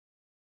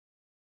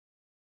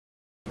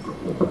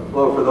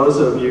Hello, for those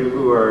of you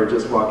who are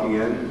just walking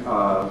in,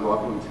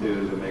 welcome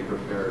to the Maker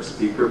Faire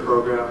speaker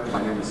program. My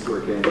name is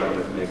Stuart Gaines, I'm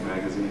with Make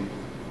Magazine.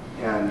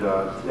 And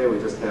today we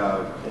just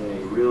have a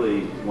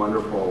really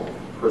wonderful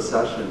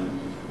procession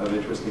of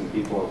interesting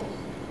people.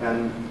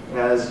 And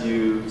as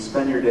you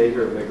spend your day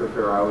here at Maker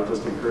Faire, I would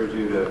just encourage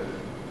you to,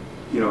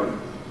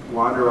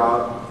 wander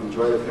out,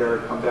 enjoy the fair,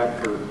 come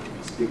back for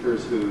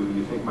speakers who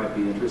you think might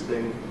be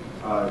interesting.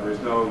 There's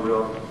no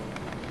real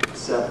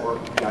set or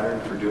pattern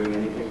for doing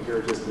anything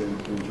here, just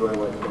enjoy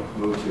what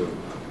moves you.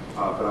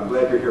 But I'm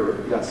glad you're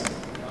here. Yes?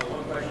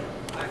 One question.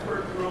 I've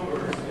heard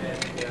rumors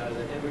that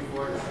Henry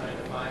Ford signed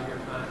a 5-year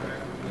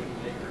contract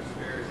between Makers,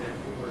 Fairs, and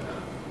Ford.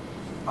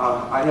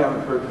 I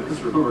haven't heard those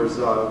rumors.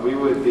 We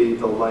would be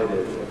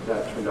delighted if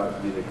that turned out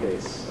to be the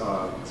case,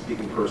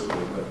 speaking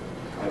personally, but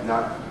I have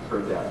not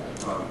heard that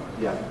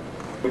yet.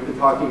 We've been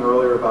talking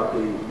earlier about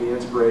the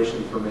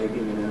inspiration for making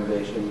and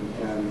innovation,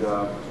 and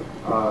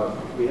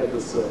we had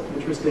this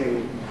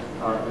interesting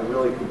and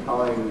really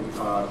compelling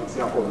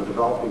example of the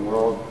developing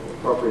world,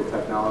 appropriate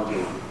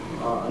technology.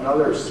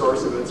 Another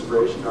source of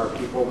inspiration are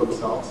people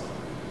themselves,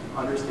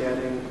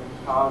 understanding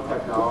how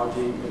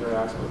technology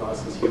interacts with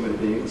us as human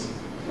beings.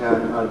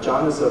 And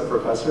John is a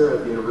professor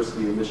at the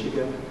University of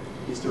Michigan.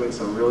 He's doing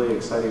some really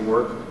exciting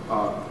work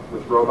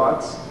with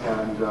robots,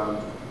 and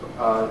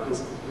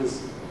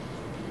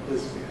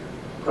his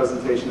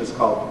presentation is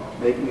called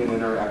Making an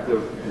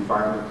Interactive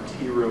Environment,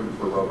 Tearoom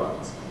for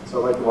Robots. So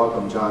I'd like to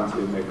welcome John to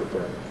Maker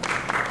Faire.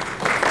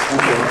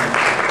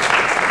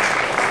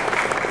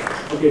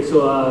 Okay,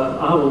 so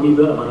I have a wee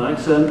bit of an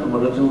accent. I'm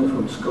originally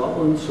from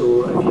Scotland,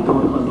 so if you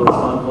don't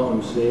understand what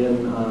I'm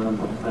saying,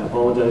 I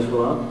apologise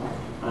for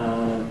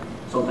that.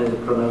 Sometimes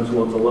I pronounce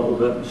words a little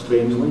bit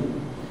strangely.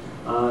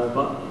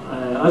 But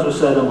as was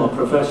said, I'm a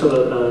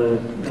professor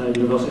at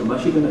University of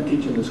Michigan. I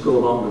teach in the School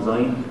of Art and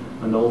Design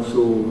and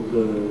also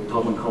the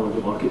Tubman College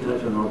of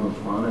Architecture and Urban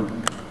Planning.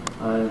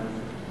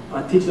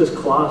 I teach this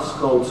class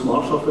called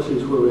Smart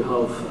Surfaces, where we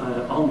have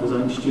art and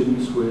design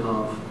students, we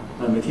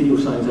have material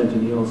science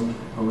engineers,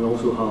 and we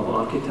also have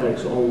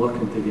architects all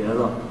working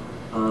together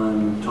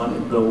and trying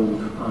to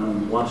build.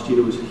 Last year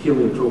it was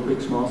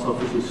heliotropic smart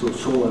surfaces, so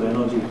solar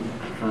energy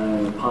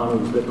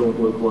panels that don't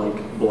look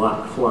like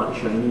black, flat,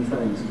 shiny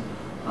things.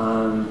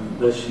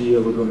 This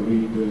year we're going to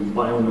be doing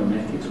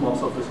biomimetic smart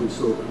surfaces.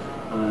 So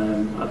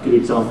a good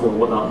example of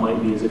what that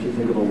might be is if you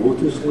think of a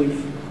lotus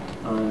leaf,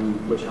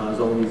 which has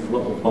all these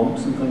little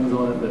bumps and things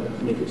on it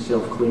that make it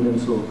self-cleaning.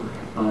 So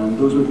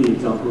those would be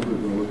examples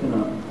we've been looking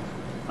at.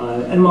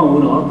 In my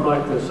own art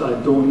practice,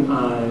 I don't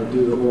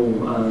do the whole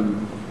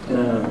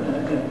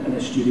in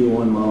a studio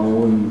on my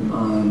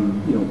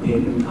own,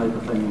 painting type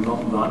of thing. I'm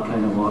not that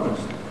kind of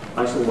artist.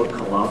 I actually work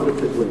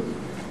collaboratively.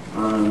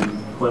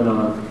 When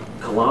I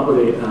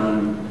collaborate,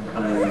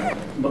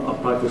 our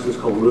practice is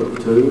called Root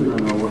of Two,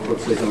 and I work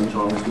with John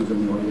Charles, who's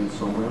in the audience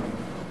somewhere.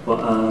 But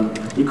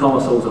we call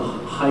ourselves a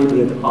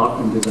hybrid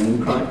art and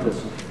design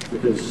practice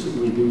because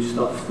we do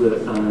stuff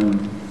that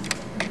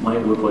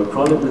might look like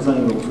product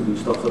design. We also do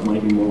stuff that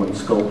might be more like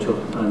sculpture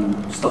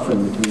and stuff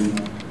in between.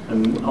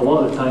 And a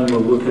lot of the time we're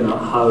looking at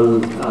how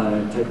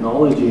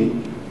technology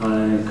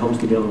comes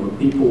together with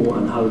people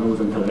and how those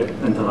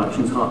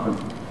interactions happen.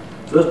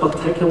 So this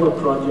particular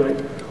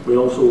project, we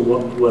also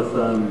worked with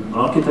an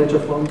architecture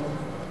firm.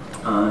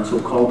 So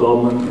Carl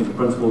Dobman is the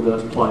principal at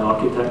Apply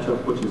Architecture,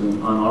 which is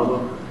in Ann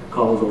Arbor.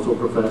 Carl is also a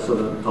professor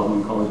at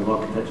Tubman College of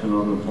Architecture and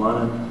Urban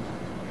Planning.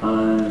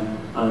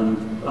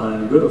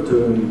 And Root of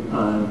Two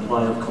and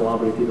Apply have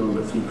collaborated on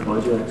about 3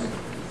 projects.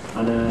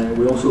 And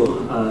we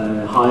also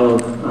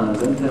hired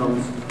as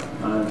interns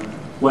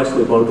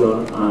Wesley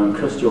Berger and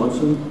Chris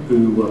Johnson,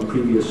 who were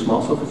previous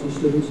Smart Surfaces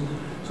students.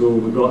 So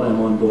we brought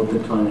them on board to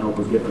try and help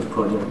us get this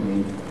project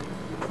made.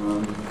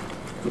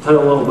 To tell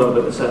a little bit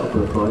about the setup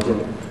of the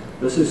project.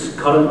 This is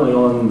currently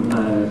on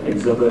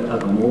exhibit at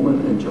the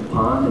moment in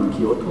Japan, in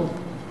Kyoto,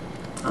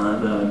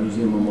 at the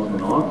Museum of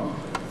Modern Art.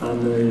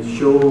 And the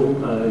show,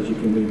 as you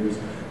can read, is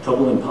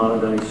Trouble in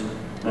Paradise,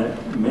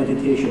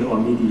 Meditation or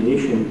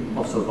Mediation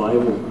of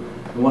Survival.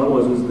 And what it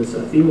was this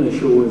theme of the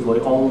show is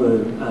like all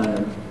the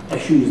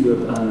issues that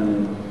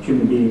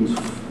human beings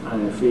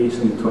face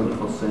in the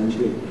 21st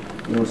century.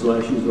 So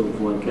issues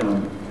of like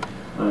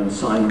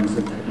science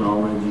and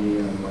technology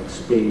and like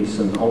space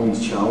and all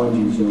these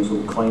challenges,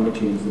 so climate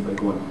change is the big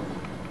one.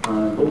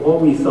 But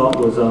what we thought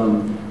was,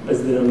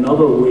 is there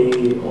another way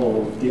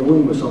of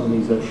dealing with some of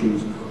these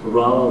issues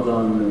rather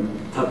than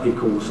the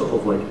typical sort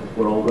of like,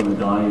 we're all going to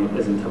die,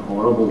 isn't it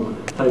horrible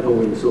type of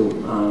way. So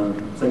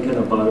thinking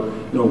about,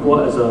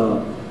 what is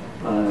a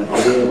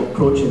way of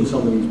approaching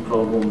some of these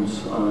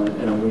problems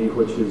in a way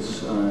which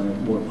is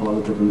more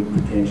positive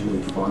and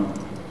potentially fun.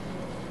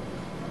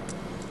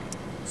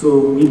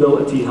 So we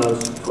built a tea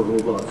house for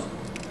robots.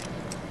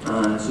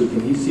 So you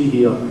can see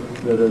here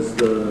there is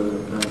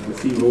the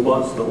 3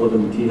 robots that live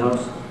in the tea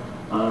house.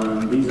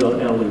 These are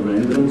early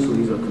renderings, so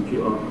these are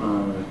computer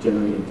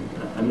generated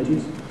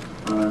images.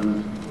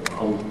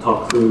 I'll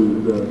talk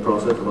through the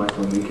process of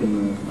actually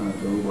making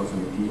the robots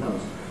in the tea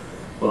house.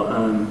 But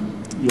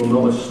you'll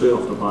notice straight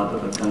off the bat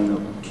that they're kind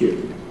of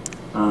cute.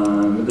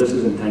 This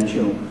is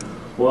intentional.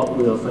 What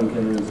we are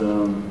thinking is,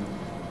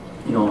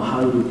 you know,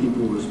 how do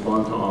people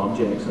respond to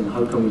objects, and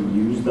how can we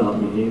use that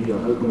behaviour,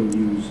 how can we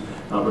use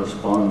that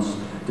response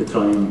to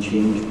try and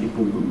change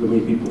people, the way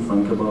people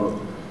think about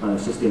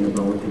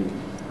sustainability,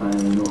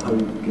 and you know, how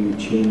can we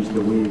change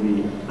the way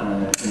they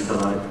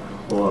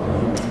interact or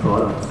use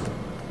products.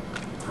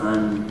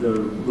 And the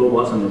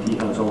robots and the tea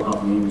house all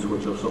have names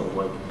which are sort of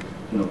like,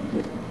 you know,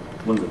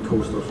 one's a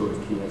toaster, so it's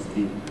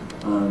KST.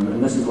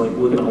 And this is like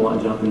looking at a lot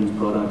of Japanese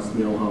products,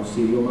 they all have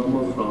serial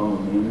numbers for all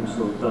names,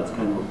 so that's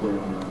kind of a play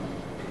on that.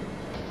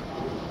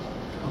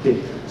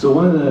 Okay, so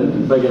one of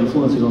the big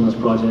influences on this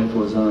project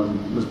was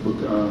this book,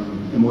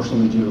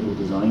 Emotionally Durable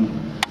Design.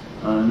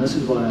 And this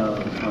is by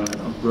a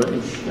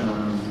British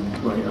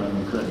writer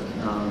and critic,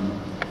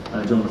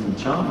 Jonathan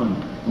Chapman.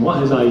 And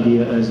what his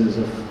idea is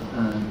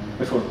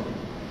if our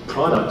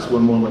products were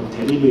more like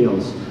teddy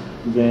bears,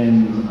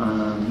 then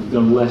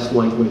they're less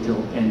likely to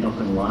end up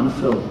in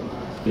landfill.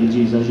 As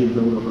you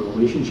build up a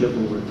relationship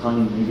over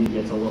time, maybe it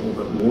gets a little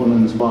bit worn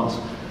in spots,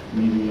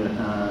 maybe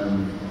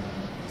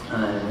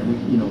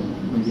you know,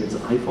 maybe its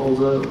eye falls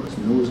out, or its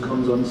nose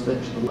comes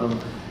unstitched, or whatever.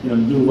 You know,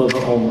 you love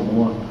it all the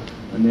more.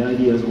 And the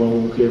idea is, well,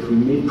 okay, if we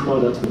made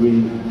products the way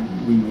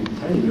we made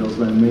teddy bears,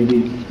 then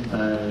maybe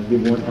they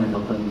won't end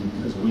up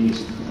as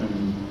waste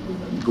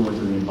and go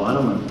into the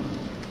environment.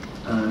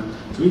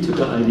 So we took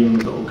that idea and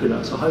we thought,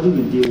 okay, so how do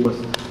we deal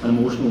with an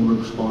emotional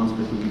response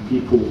between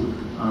people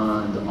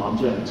and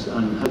objects,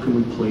 and how can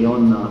we play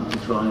on that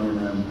to try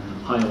and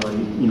highlight,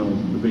 you know,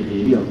 the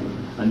behaviour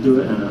and do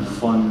it in a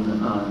fun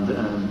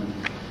and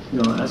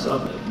you know, it's a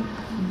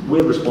way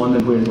of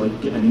responding where you like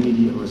get an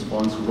immediate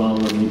response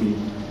rather than maybe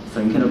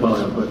thinking about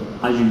it. But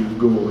as you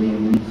go away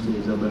and leave the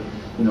exhibit,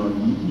 you know,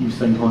 you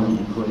think on it,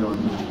 you play on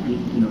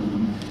it, you know,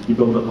 you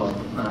build up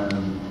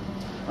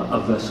a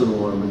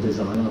visceral or a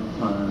desire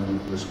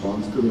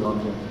response to the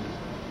object.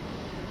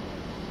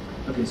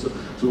 Okay, so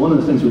one of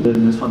the things we did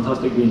in this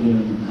fantastic being here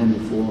in Henry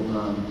Ford,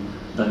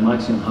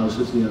 Dymaxion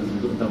houses here,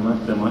 and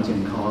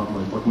Dymaxion car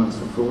by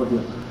Buckminster Fuller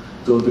here.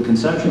 So the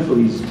conception for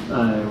these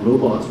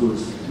robots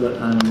was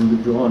that we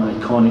would draw an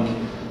iconic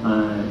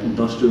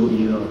industrial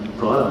era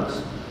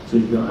products. So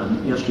you've got an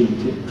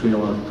Airstream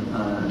trailer,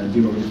 a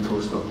dual-leaf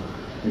toaster,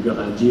 you've got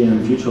a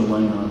GM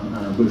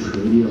Futureliner Bush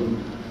radio,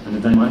 and a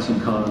Dymaxion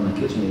car and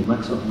a KitchenAid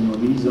mixer. You know,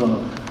 these are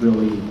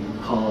really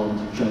hard,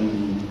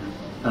 shiny,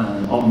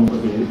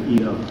 automotive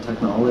era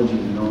technology,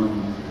 you know,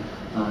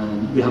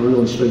 and they have a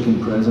really striking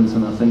presence,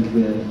 and I think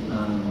that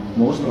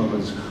most of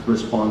us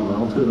respond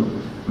well to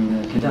them. I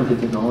mean,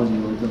 contemporary technology,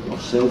 like our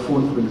cell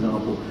phone, for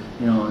example,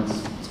 you know,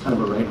 it's kind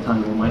of a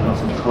rectangle, might have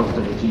some curved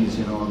edges,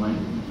 you know, and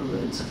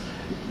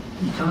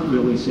you can't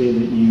really say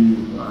that you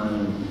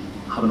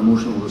have an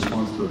emotional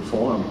response to the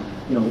form.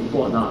 You know,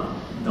 what that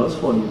does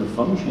for you, the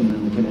function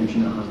and the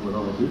connection it has with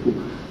other people,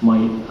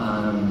 might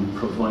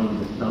provide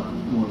that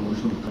more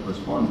emotional type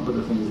response, but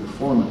the thing is, the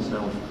form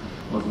itself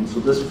wasn't. So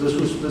this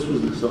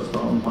was the sort of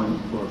starting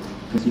point for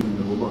conceiving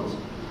the robots.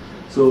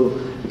 So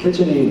the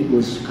KitchenAid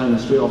was kind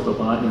of straight off the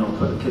bat, you know,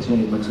 put a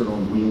KitchenAid mixer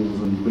on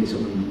wheels and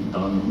basically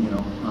done, you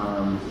know.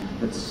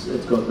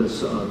 It's got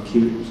this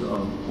cute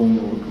home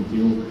look and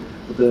feel.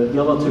 But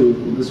the other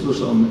two, this was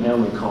some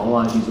early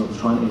collages of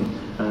trying to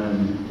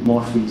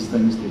morph these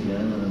things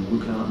together and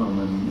look at them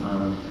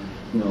and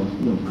you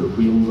know, put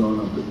wheels on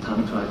them, put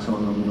tank tracks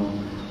on them, you know,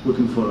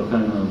 looking for a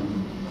kind of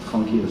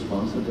funky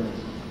response to this.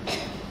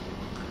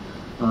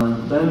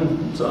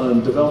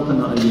 Then developing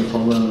that idea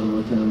further and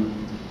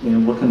looking, you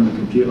know, working on the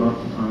computer,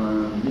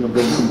 you know,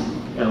 building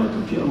some early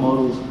computer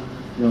models,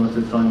 you know,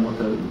 to try and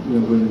work out, you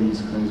know, where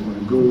these things are going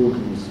to go.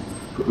 Can we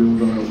put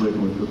wheels on it? Where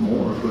can we put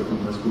motors? Where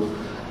can this go?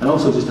 And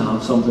also just to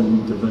have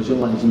something to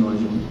visualize, you know,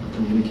 as you're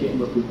communicating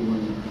with people.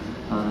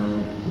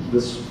 And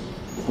this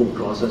whole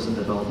process of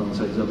developing this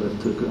exhibit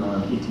took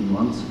 18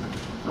 months,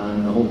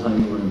 and the whole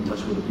time we were in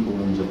touch with the people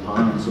in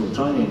Japan. So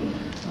trying to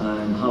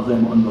have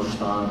them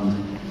understand,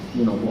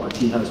 you know, what a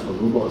tea house for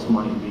robots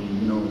might be,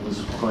 you know,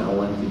 was quite a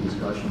lengthy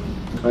discussion,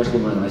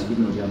 especially when I speak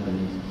no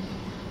Japanese.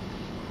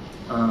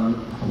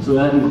 So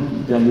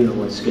then the idea of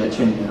like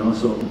sketching, you know,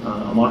 so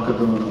a marker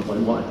drawing of like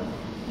what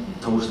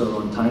a toaster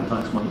on tank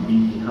tracks might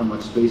be, how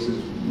much space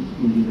is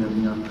needed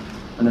in there,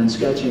 and then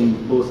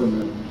sketching both in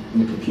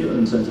the computer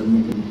in the sense of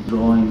making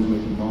drawings,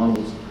 making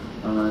models,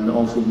 and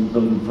also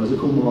building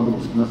physical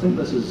models. And I think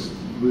this is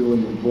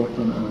really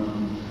important.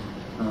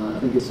 I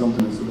think it's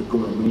something that's the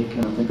core of make,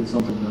 and I think it's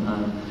something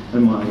that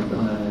in my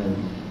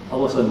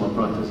other side of my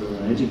practice as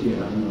an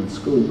educator, you know, in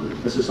school,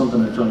 this is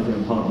something I try to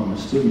impart on my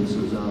students.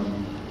 Is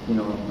you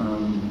know,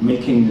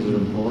 making is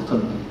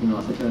important. You know,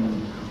 I think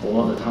a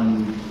lot of the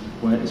time,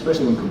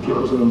 especially when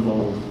computers are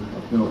involved,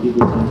 you know,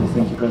 people tend to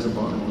think you press a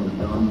button and it's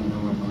done. You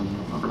know,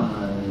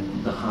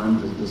 the hand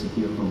has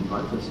disappeared from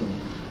practice.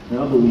 And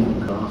I believe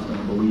in craft, and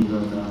I believe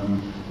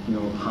in you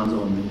know,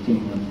 hands-on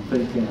making. And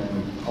I think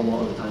a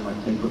lot of the time I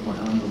think with my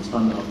hands. I'm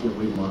standing up here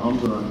waving my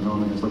arms around, you know,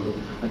 and it's like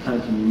I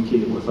can't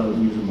communicate without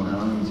using my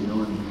hands, you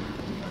know, and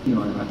you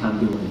know, I can't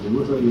do what I do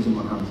without using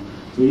my hands.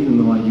 So even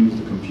though I use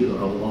the computer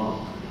a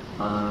lot,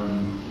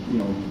 you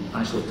know,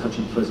 actually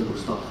touching physical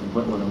stuff and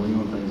whittling away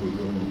on things is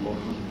really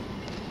important.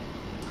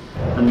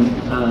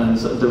 And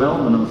sort of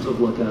development of sort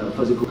of like a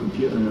physical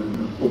computer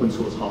and open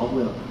source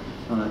hardware,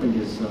 I think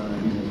is you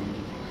know,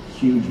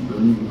 huge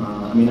boon.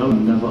 I mean, I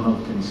would never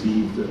have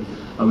conceived that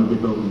I would be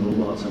building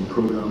robots and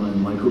programming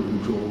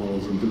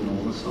microcontrollers and doing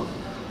all this stuff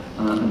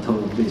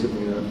until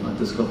basically I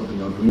discovered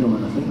the Arduino,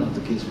 and I think that's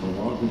the case for a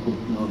lot of people.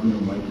 The Arduino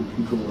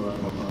microcontroller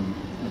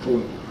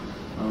Italy.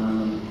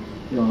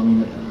 You know, I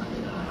mean,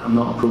 I'm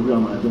not a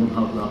programmer. I don't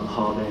have that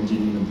hard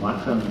engineering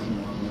background. You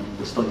know, I mean,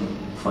 I studied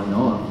fine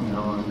art. You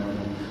know, and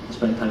I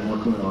spent time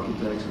working with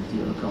architects and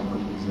theatre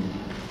companies, and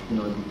you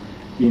know,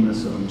 being a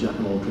sort of jack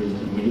of all trades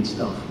and made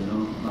stuff. You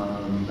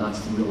know,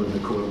 that's really the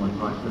core of my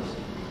practice.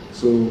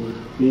 So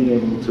being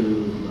able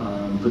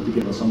to put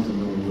together something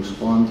that will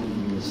respond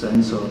to the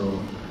sensor or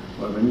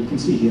whatever, and you can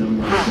see here, I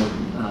mean, it's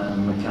a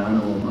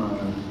mechanical,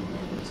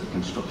 it's a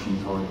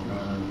construction toy.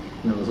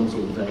 You know, there's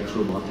also Vex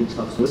robotic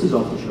stuff. So this is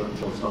off the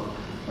shelf stuff.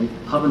 Like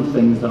having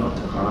things that are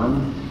to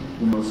hand,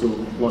 you know, so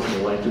lots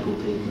of electrical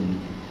tape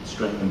and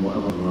string and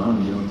whatever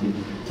around, you know,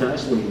 to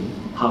actually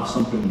have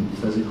something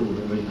physical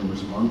that they can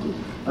respond to.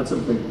 That's a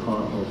big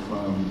part of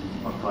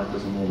our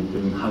practice and what we do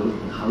and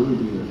how we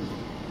do this.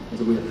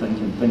 It's a way of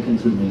thinking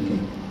through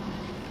making.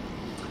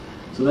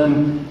 So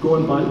then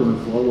going backwards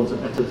and forwards,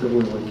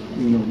 iteratively, like,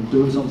 you know,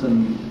 doing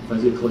something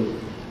physically,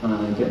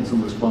 getting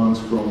some response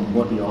from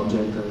what the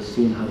object is,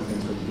 seeing how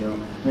things fit together,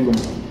 then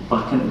going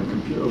back into the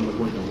computer with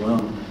what you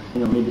learn,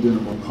 you know, maybe doing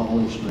a more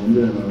polished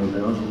rendering or a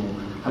version,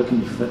 how can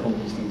you fit all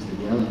these things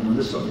together? You know,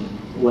 this sort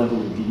of level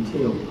of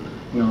detail,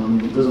 you know, I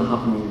mean, it doesn't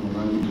happen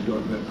overnight. You've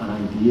got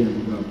an idea, and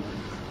you've got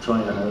to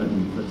try it out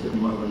and put it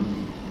in whatever.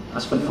 I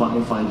spent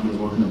 5 years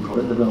working in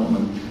product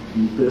development,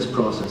 and this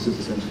process is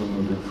essentially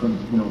no different.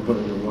 You know,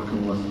 whether you're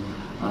working with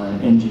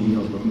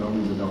engineers with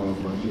millions of dollars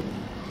budget,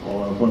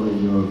 or whether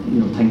you're, you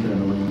know, tinkering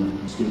away in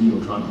a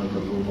studio trying to make a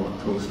robot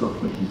toaster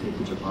that you can take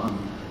to Japan.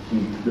 I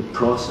mean, the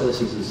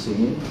process is the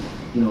same,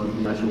 you know,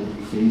 the actual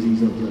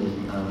phases of the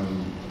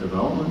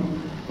development,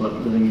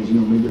 but the thing is,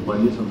 you know, maybe the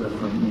budgets are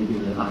different, maybe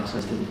the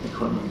access to the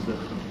equipment is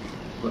different.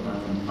 But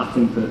I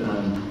think that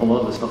a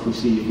lot of the stuff we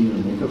see here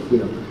in Maker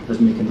Faire is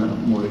making that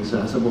more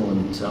accessible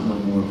and certainly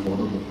more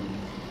affordable.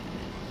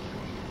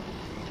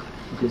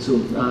 Okay, so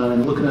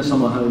looking at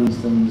some of how these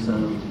things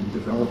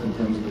develop in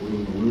terms of the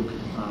way they look,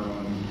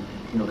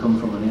 you know, come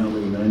from an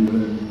early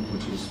rendering,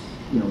 which is,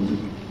 you know,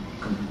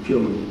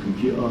 purely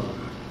computer,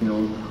 you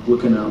know,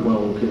 looking at, well,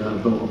 okay, I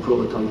built a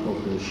prototype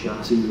of the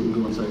chassis that will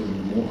go inside of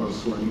the motors,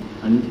 so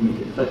I need to make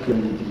it thicker,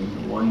 I need to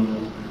make it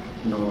wider,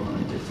 you know,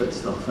 and to fit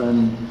stuff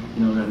in,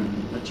 you know,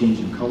 then a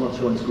change in colour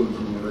choice, going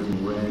from the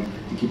original red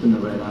to keeping the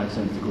red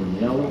accent to going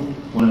yellow.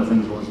 One of the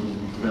things was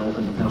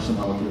developing the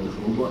personality of this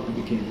robot. It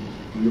became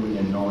really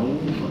annoying,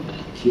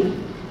 but cute.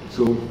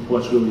 So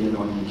what's really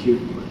annoying and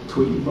cute?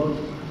 Tweety Bird.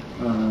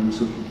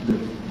 So the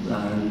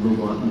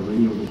robot in the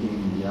radio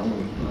became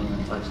yellow.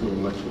 It's actually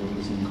literally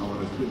the same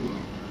colour as Tweety Bird.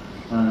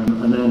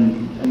 And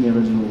then in the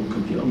original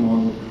computer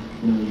model,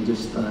 you know, you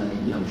just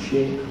you have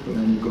shape, but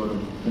then you've got to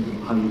think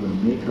of how you're going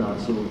to make that.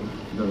 So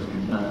there's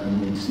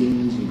made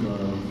scenes, you've got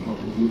to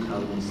look how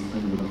these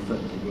things are going to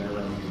fit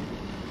together.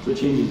 So it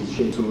changes the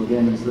shape. So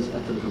again, it's this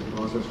iterative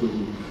process where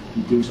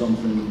you do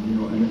something, you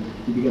know, and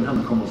you begin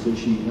having a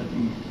conversation.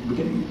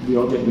 The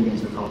object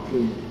begins to talk to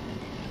you.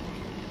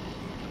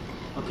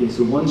 Okay,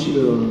 so once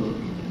you're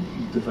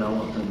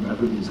developed and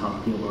everybody's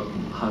happy about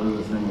how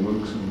the thing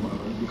looks and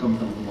whatever, you come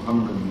down, well, how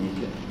am I going to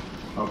make it?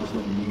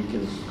 Obviously, make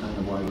is kind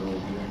of why we're all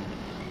here.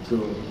 So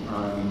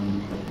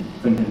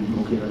thinking,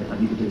 okay, I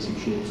need a basic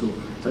shape. So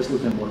it's actually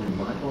kind of working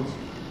backwards.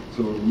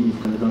 So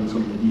you've kind of done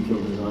some of the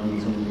detailed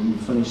designs, and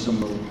you've finished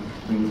some of the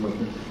things like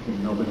the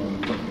knobbing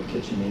on the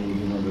kitchen aid,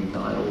 you know, the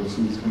dials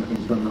and these kind of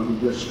things. Done that,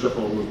 you just strip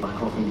all those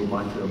back off and go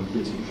back to a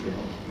basic shape.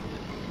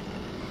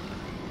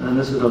 And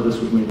this is how this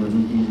was made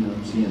using a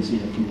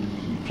CNC,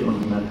 a purely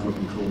numerical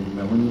controlled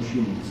milling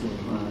machine. So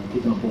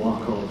taking a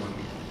block of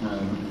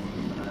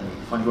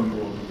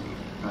fiberboard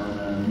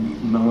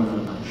and milling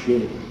it at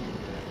shape.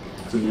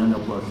 So you end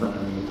up with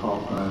the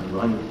top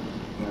right,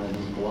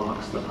 these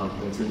blocks that have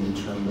bits that need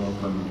trimmed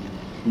up and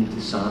need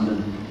to sand.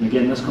 And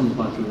again, this comes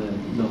back to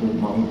the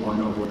whole point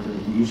of what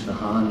the use of the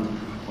hand.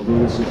 Although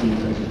this is being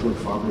totally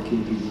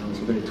fabricated, you know, it's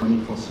a very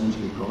 21st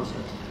century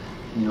process.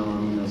 You know, I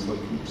mean, it's like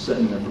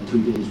sitting there for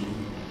 2 days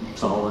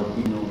solid,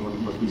 you know,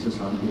 with pieces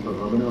of sandpaper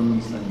rubbing on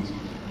these things.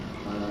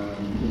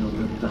 You know,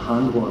 the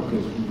handwork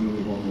is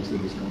really what makes the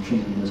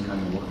distinction in this kind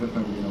of work. I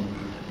think, you know,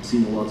 I see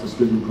lots of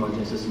student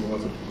projects, I see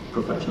lots of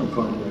professional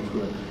projects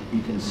where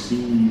you can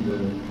see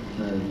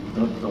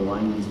the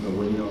lines, the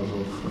layers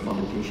of the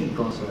fabrication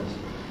process.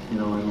 You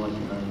know, and like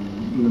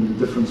you know,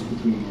 the difference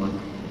between like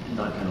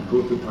that kind of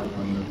prototype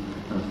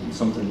and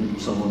something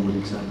that someone would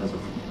accept as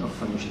a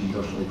finished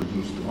industrially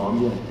produced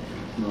object.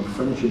 You know,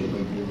 finish it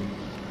like you.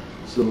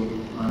 So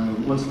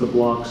once the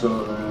blocks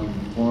are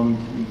formed,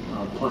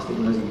 plastic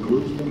resin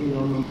glues can be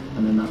on them,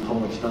 and then that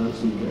polished out,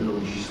 so you get a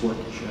really slick,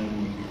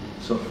 shiny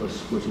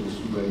surface which is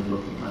ready for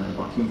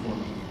vacuum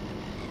form.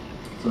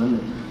 So then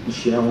the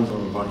shells are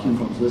vacuum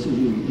formed. So this is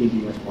using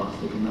ABS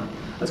plastic, and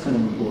that's kind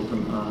of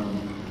important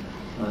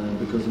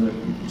because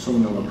some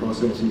of the other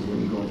processes that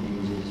you're going to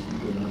use is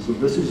doing that. So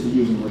this is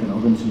using like an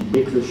oven. So you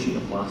bake this sheet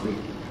of plastic,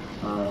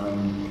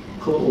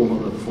 pull it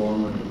over the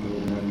form, and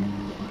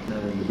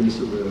then the base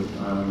of the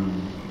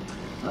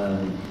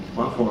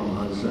platform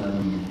has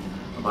a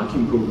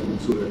vacuum probe in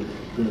it, so that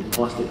the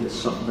plastic gets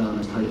sucked down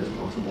as tight as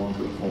possible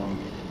onto the form.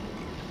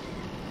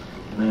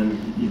 And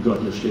then you've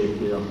got your shape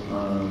there,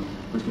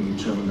 which can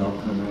be trimmed up,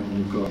 and then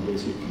you've got a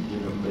basic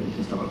unit that you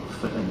can start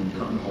fitting and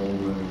cutting holes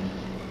and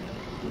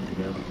putting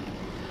together.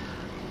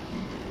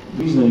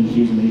 The reason I'm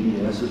using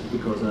ABS is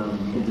because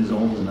it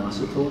dissolves in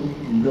acetone.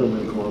 You've got to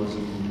wear gloves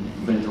and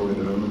ventilate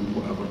the room and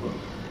whatever. But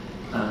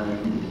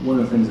one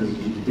of the things is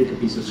you can take a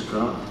piece of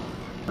scrap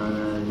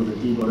and with a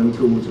deburring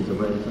tool, which is the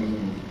red thing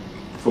in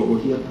the photo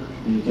here,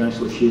 and you can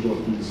actually shave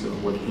off these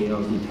like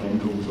hairs and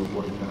tendrils of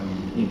like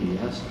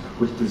ABS,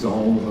 which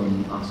dissolve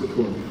in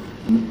acetone.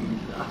 And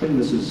I think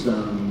this is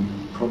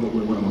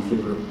probably one of my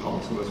favourite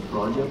parts of this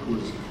project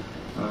was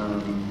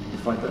the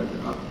fact that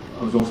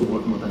I was also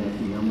working with an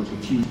FDM, which is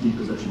a fused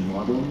deposition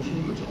modeling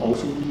machine, which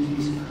also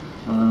uses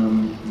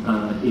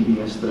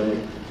ABS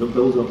thread. So it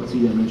builds up a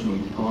three-dimensional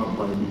part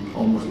by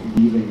almost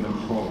weaving a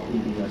hot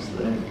ABS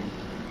thread.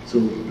 So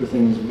the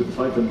thing is, with the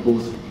fact that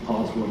both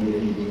parts were made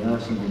of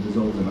ABS and they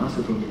dissolved in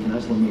acetone, you can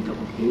actually make up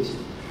a paste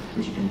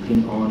which you can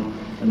paint on.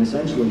 And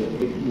essentially,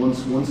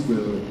 once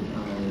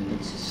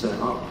it's set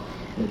up,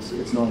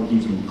 it's not like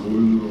using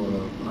glue or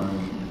a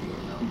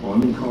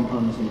bonding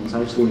compound or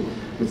something.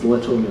 It's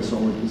literally a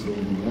solid piece of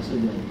ABS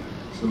again.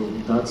 So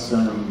that's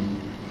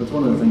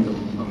one of the things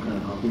I'm kind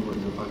of happy with,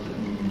 is the fact that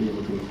I'm going to be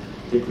able to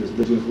take this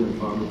digitally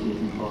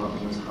fabricated part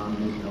and this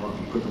handmade part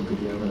and put them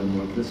together, and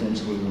like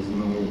essentially there's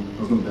no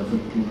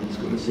difference between them. It's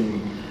got the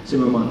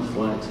same amount of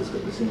flex, it's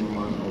got the same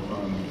amount of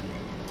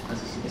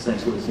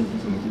essentially the same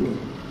piece of material.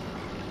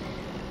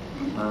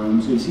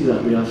 So you see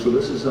that there. So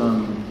this is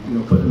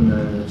putting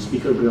the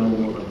speaker grill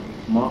or the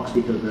Mark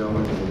speaker grill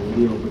into the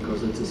radio,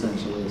 because it's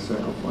essentially a set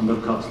of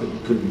undercuts that you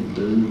couldn't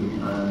do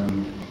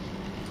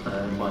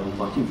by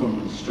vacuum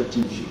form,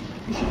 stretching the sheet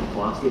of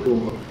plastic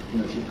over.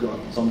 If you've got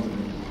something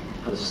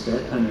that has a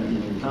step in it,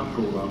 you can't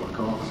pull that back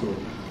off. So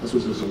this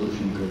was a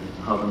solution to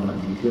having that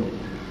detail.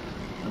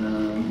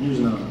 And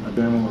using a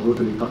demo, a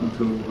rotary cutting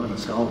tool, and a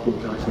scalpel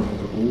to actually make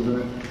the holes in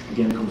it.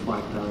 Again, it comes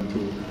back down to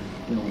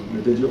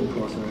the digital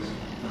process,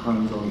 the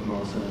hands-on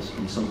process,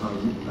 and somehow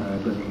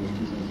bringing those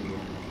two things together.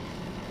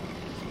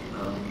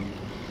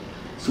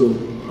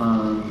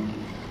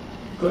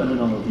 Putting in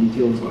all the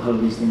details about how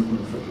these things are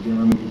going to fit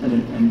together. In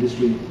an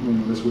industry,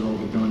 this would all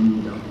be done. You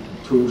would have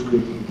tools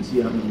created. You can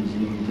see that in the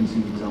museum. You can see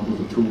examples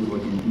of tools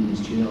like in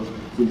these chairs,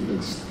 these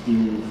big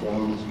steel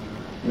forms.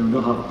 We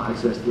don't have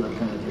access to that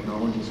kind of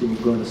technology, so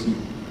we've got to see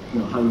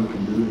how we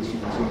can do this. So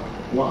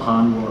a lot of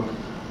handwork,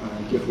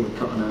 carefully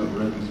cutting out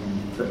ribs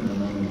and fitting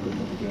them in and putting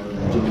them together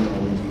and joining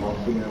all these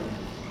parts together.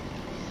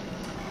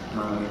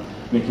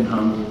 Making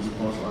handles,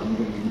 also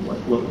making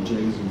like little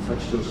jigs and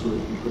fixtures so that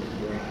you can put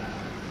together.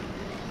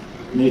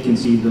 And you can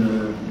see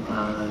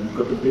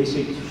got the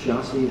basic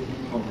chassis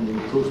of the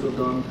toaster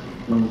done.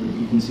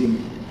 You can see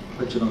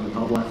pictured on the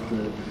top left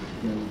the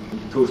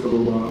toaster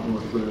robot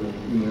with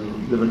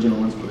the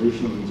original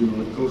inspiration of the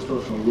Tearoom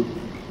toaster, so look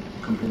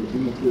compared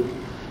between the two.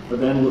 But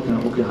then looking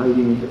at, okay, how do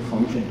you make it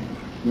function?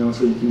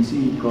 So you can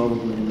see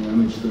probably in the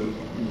image the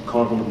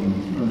cardboard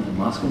and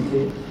masking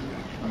tape.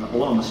 A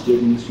lot of my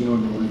students, they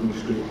want to go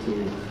straight to,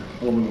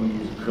 we want to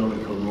use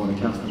acrylic, or we want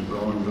to cast in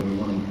bronze, or we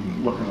want to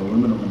work in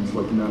aluminum, and it's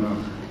like,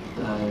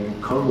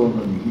 cardboard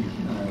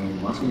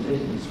and masking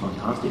tape is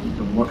fantastic. You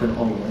can work out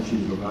all the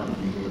issues with that, you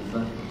can do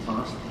it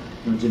fast.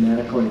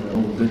 Genetically, the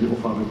whole digital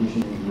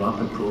fabrication is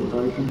rapid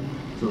prototyping,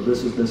 so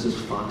this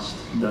is fast,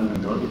 down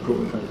and dirty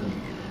prototyping.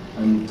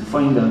 And to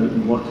find out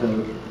and work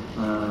out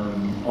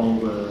all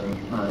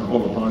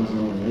the bugs and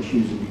all the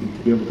issues, and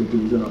to be able to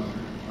do that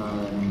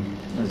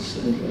is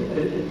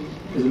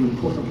an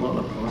important part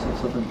of the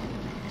process, I think.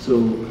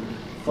 So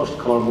first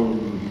cardboard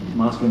and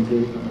masking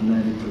tape, and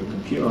then to the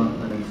computer,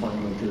 and then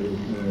finally to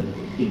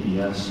the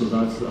ABS. So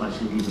that's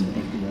actually using the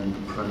FDM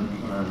to print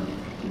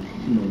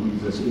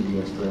use this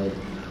ABS thread,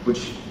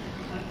 which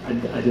I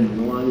didn't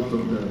realise,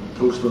 but the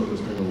toaster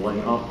was going to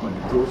light up when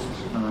it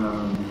toasts.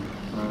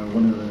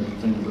 One of the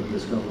things that I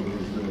discovered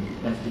was the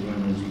FDM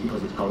is,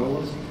 because it's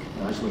colourless,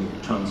 it actually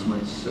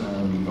transmits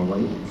the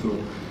light. So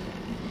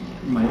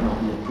it might not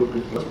be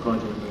appropriate for this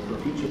project, but for a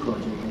future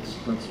project,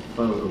 that's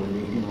filed away,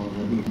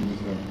 that we can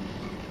use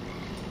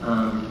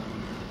that.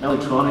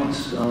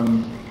 Electronics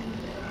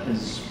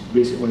is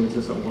basically it's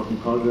just a work in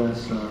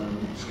progress,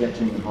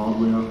 sketching and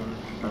hardware,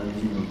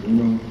 using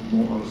Arduino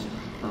motors.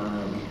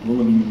 I've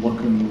only been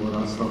working with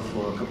that stuff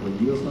for a couple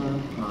of years now.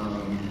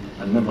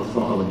 I never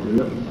thought I would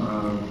do it.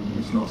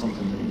 It's not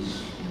something that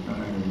is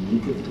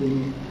native to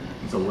me.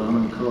 It's a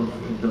learning curve.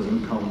 It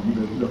doesn't come,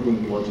 the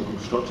whole logical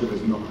structure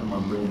is not how my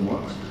brain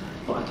works.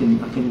 but I can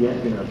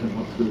get there, I can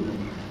work through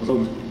them. There's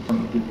always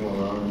plenty of people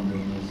around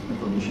and there's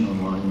information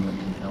online that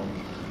can help.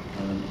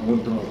 I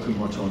won't dwell too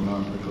much on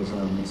that because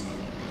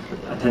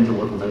I tend to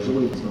work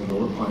visually. There's no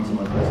bullet points in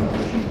my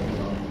presentation.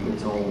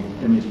 It's all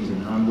images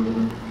and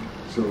handwriting.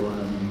 So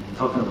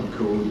talking about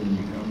code in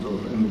terms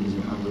of images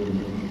and handwriting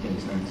doesn't make any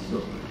sense.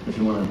 So if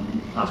you want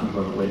to ask me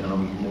about it later,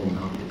 I'm more than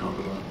happy to talk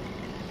about it.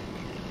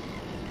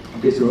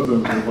 Okay, so other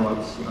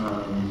robots,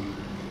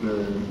 the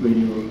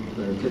radio,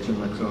 the kitchen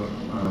mixer,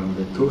 and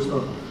the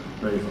toaster,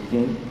 ready for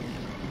paint,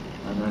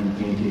 and then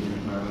painted.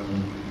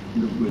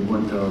 We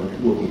went to a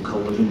local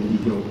collision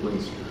detail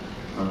place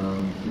to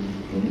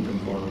paint them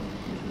for us,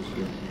 which was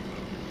good.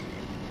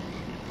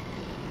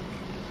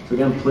 So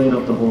again, playing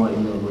up the whole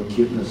idea of like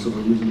cuteness, so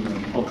we're using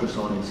an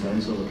ultrasonic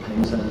sensor, the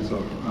ping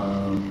sensor,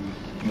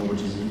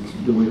 which is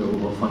the way the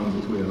robot finds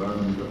its way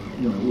around. But,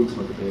 it looks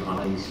like they have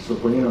eyes. So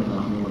playing on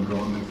that, we're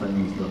drawing the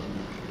things that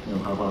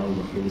have eyes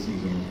or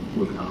faces and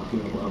look happy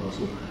or whatever.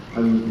 So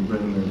how we can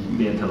bring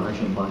the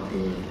interaction back to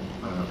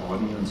the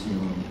audience,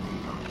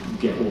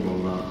 get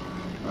over that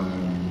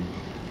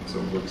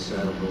sort of like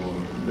cerebral,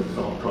 the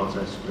thought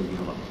process where you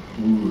have a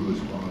woo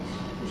response,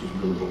 which is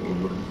really what we're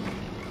looking for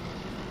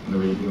in the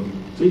radio.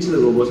 So each of the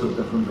robots have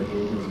different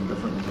behaviours and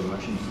different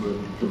interactions. So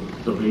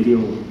the radio,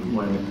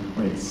 when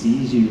it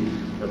sees you,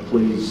 it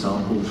plays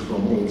samples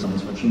from old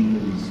science fiction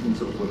movies and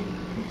sort of like,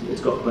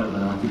 it's got a bit of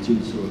an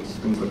attitude, so it's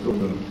things like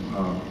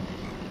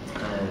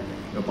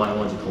the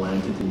biological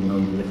entity,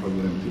 therefore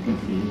you're in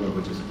fever,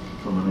 which is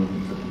from a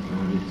 1950s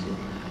movie, so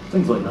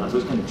things like that, so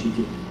it's kind of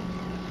cheeky.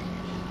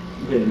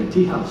 Okay, in the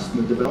tea house,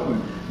 the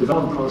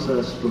development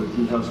process for the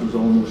tea house was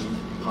almost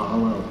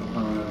parallel.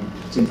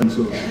 Same thing,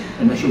 so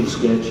initial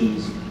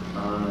sketches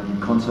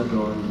and concept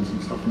drawings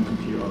and stuff in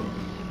computer.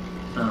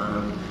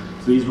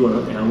 So these were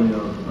earlier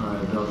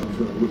versions.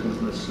 We were looking at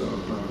this sort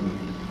of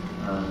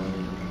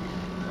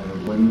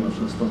linear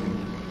system.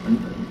 And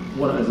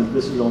what it is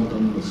this is all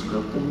done with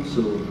scripting.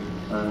 So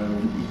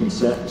you can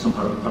set some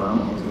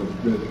parameters,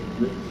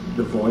 like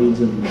the voids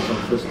in the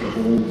surface, the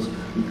holes.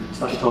 We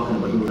started talking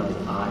about those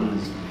as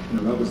eyes.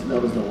 That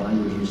was the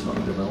language we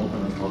started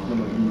developing and talking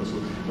about. So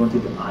we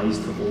wanted the eyes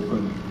to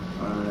open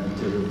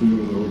to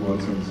reveal the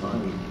robots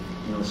inside.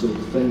 So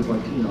things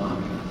like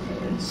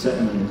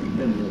setting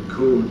in the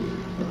code,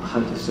 how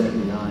to set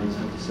the eyes,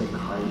 how to set the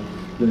height.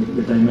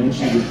 The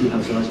dimensions of the tea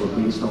house are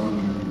actually based on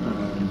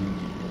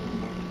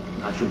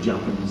actual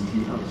Japanese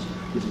tea house,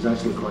 which is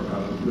actually quite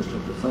a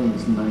restrictive thing.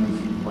 It's 9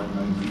 feet by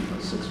 9 feet by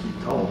 6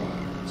 feet tall.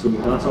 So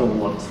that's all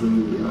worked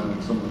through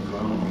some of the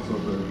parameters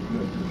of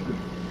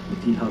the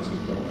tea house is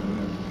built in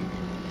there.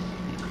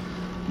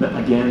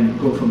 But again,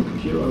 going from the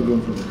computer,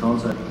 going from the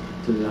concept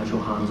to the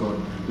actual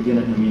hands-on,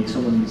 beginning to make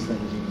some of these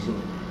things. So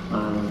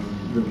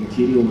the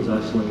material was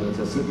actually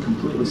it's a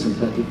completely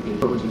synthetic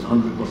paper, which is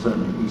 100%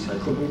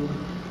 recyclable.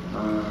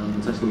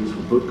 It's actually used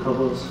for book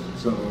covers,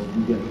 so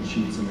we get the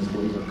sheets and it's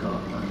laser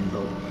cut. And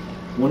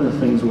one of the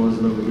things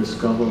was that we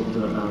discovered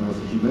that with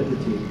the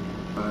humidity,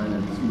 and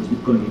it was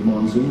going to be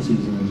monsoon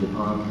season in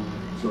Japan,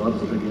 so that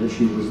was a big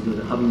issue, was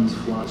that having these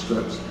flat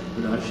strips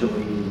would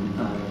actually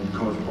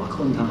cause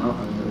buckling to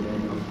happen at the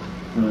end of,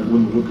 it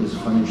wouldn't look as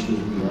finished as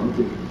we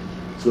wanted.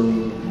 So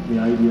the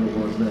idea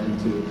was then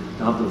to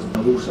have this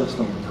double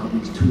system, to have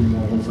these two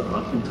walls that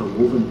are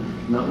interwoven,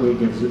 and that way it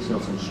gives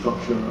itself some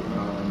structure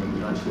and it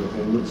would actually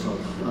hold itself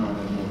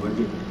more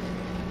rigid.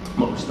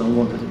 But we still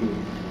wanted to be,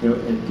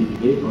 it'd be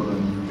paper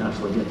and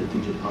actually get it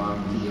to Japan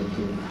here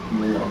to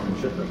roll up and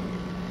ship it.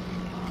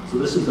 So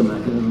this is the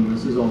mechanism,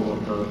 this is all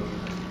worked out.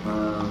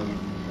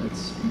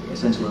 It's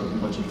essentially a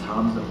bunch of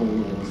tabs that hold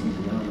all this thing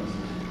together.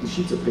 The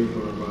sheets of paper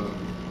are about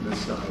this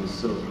size,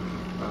 so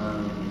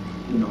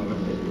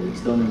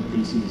it's done in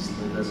pieces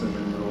like this, and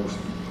then they're all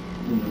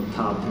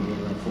tabbed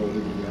together and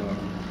folded together.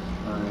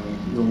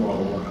 There's a lot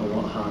of work, a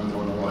lot of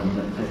hands-on, a lot of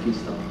nitpicky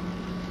stuff.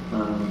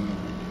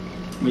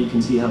 But you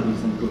can see how these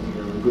things go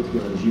together. They go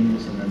together as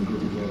units, and then go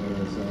together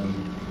as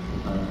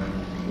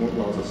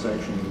lots of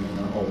sections, and then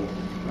that all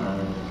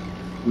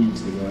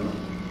weaves together.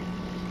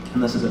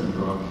 And this is it in the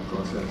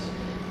process.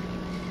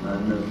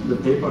 And the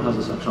paper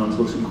has a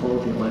translucent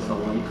quality, it lets the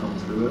light come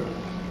through it.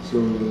 So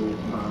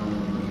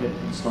it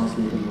starts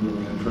looking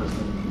really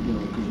interesting,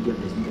 because you get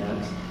this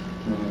depth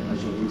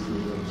as you look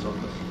through the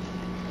surface.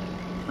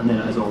 And then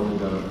it is all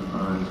laid out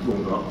and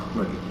rolled up,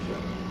 ready to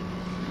ship.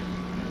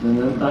 And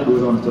then that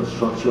goes on to a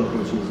structure,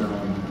 which is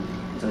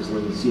it's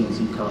actually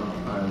CNC cut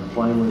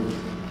plywood.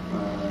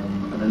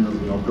 And then there's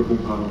the operable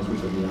panels, which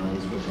are the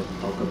eyes, which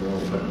I'll talk about a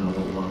little bit in a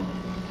little while.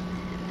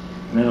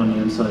 And then on the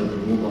inside, the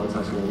robots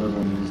actually live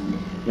on these.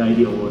 The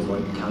idea was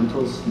like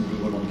counters, you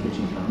live on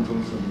kitchen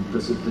counters, and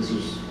this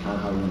is kind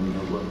of how we ended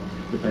up with,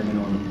 depending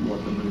on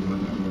what the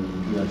movement and the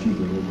reaction of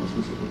the robot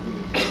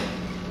specifically.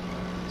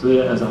 So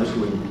yeah, it's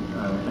actually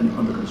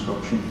under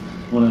construction.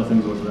 One of the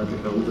things was we had to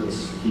build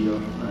this here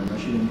in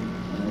Michigan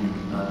and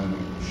then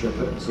ship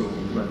it, so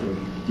we had to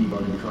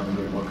debug and try and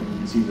get it working. You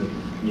can see the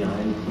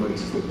eye, where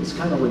it's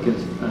kind of like a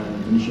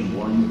Venetian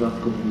blind,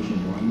 graphical Venetian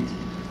blinds.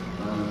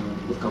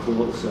 With a couple of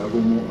little servo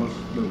motors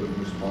that would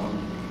respond.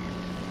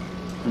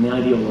 And the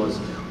idea was,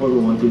 what we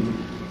wanted,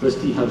 this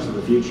tea house of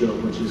the future,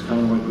 which is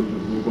kind of like where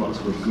your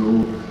robots would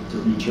go to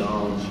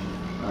recharge,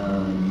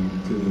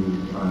 to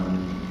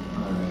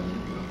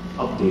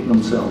update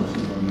themselves,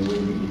 in the way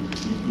that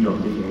you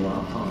update your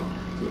laptop.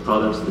 So the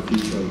products of the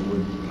future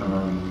would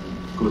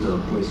go to a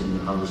place in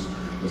your house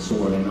with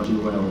solar energy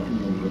well,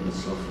 with the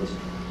surface.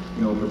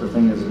 But the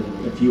thing is,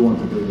 if you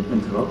wanted to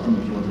interrupt them,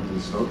 if you wanted to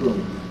disturb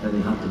them, then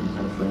you had to be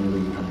kind of friendly,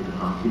 you had to be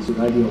happy. So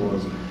the idea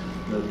was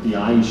that the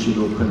eyes should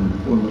open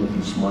only if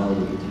you smile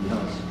with the tea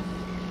house.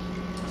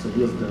 So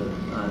here's the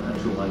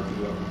actual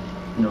idea.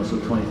 So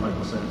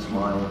 25%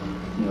 smile,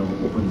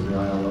 opens the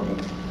eye a little.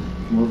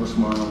 More of a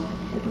smile,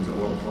 opens it a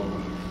little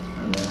further,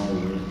 and then all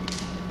the way.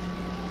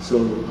 So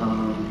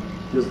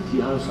here's the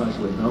tea house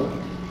actually built,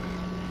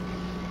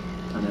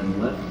 and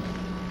then lit.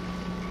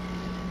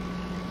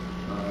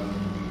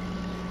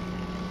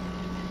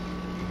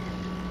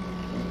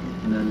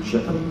 And then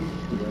shipping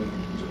to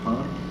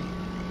Japan,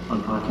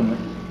 unpacking it,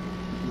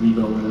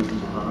 rebuilding it in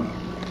Japan.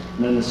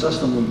 And then the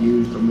system we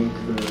used to make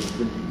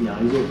the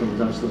eyes open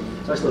was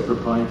actually a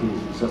proprietary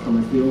system.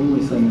 It's the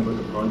only thing about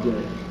the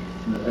project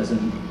that isn't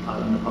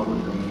in the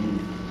public domain.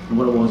 And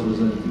what it was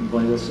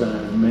by this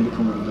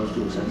medical and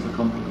industrial sensor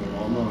company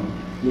called London.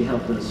 They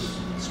have this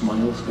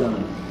smile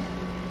scan,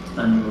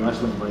 and we were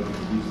actually invited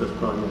to use this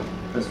project,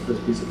 this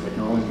piece of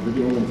technology. But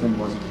the only thing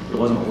was it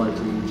wasn't allowed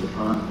to leave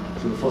Japan.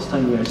 So the first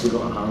time we actually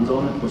got our hands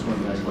on it was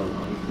when we actually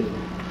arrived there.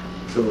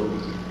 So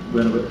we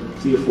had about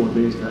 3 or 4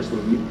 days to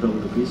actually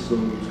rebuild the piece, so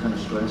it was kind of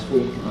stressful,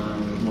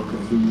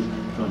 working through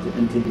trying to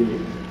integrate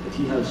the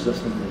tea house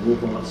system, the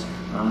robots,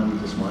 and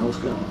the smile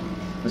scan.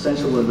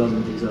 Essentially what it does is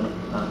it takes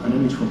an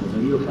image from the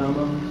video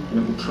camera, and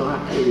it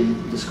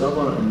will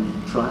discover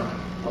and track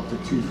up to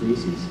 2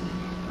 faces.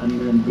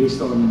 And then based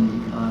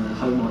on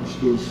how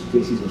much those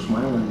faces are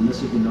smiling, and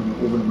this has been done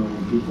with over 1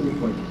 million people,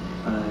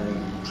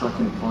 like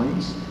tracking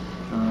points,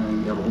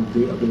 and you have a whole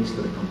database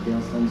that it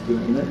compares things to,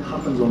 and it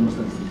happens almost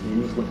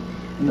instantaneously.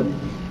 In the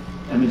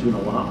image with a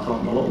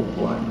laptop, the little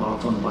black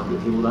marks on the back of the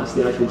table, that's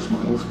the actual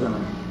smile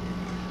scan.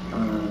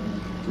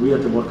 So we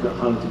had to work out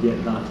how to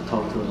get that to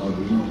talk to an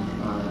Arduino,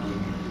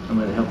 and we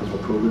had the help of a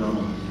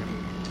programmer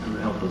who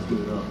helped us do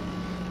that.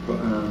 But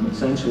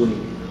essentially,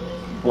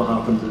 what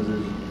happens is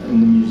in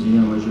the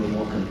museum as you're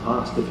walking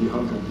past, if you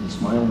happen to be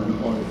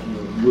smiling, or if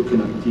you're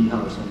looking at the tea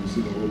house and you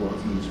see the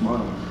robots and you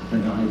smile,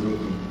 then your eyes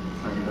open,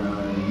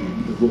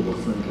 and the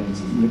robots then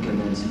can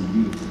then see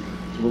you.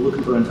 So we're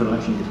looking for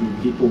interaction between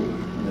people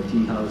and the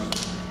tea house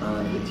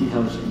and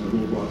the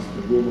robots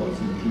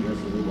and the tea house,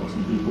 the robots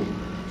and people.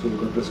 So we've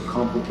got this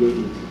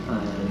complicated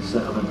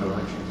set of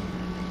interactions.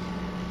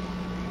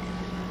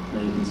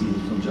 Now you can see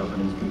some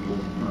Japanese people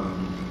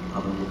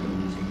having a look at the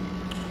museum.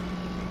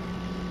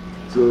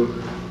 So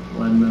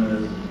when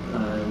the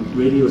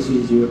radio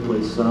sees you, it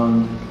plays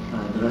sound,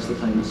 and the rest of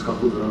the time it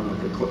scuttles around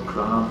like a clipped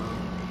crab.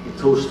 The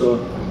toaster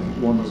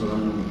wanders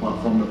around on the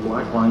platform. The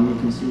black line you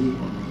can see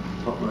on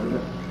the top right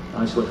there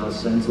actually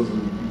has sensors,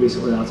 and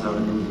basically that's how it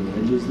knows the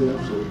edge is there,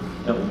 so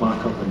it will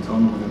back up and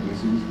turn when it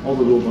sees. All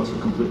the robots are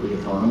completely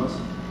autonomous,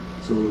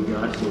 so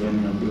they're actually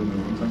in and doing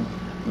their own thing.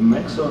 The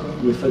mixer,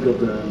 we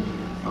figured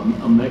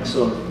a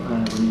mixer,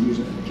 when you use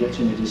it in the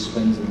kitchen, it just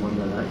spins in one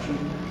direction.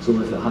 So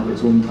if it had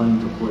its own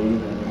time to play,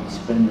 then it would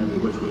spin every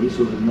which way,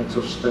 so the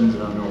mixer spins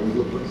around all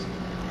over the place,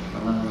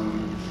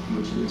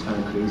 which is kind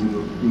of crazy,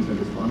 but we think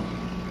it's fun.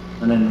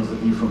 And then there's the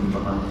view from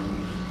behind.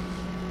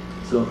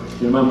 So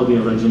you remember the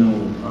original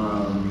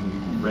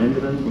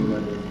rendering, we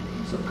had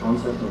a sort of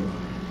concept of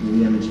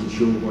the image to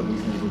show what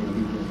these things were going to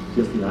be.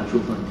 Here's the actual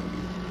thing.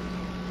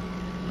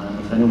 And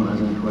if anyone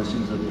has any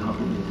questions, I'd be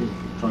happy to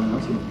try and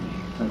answer them.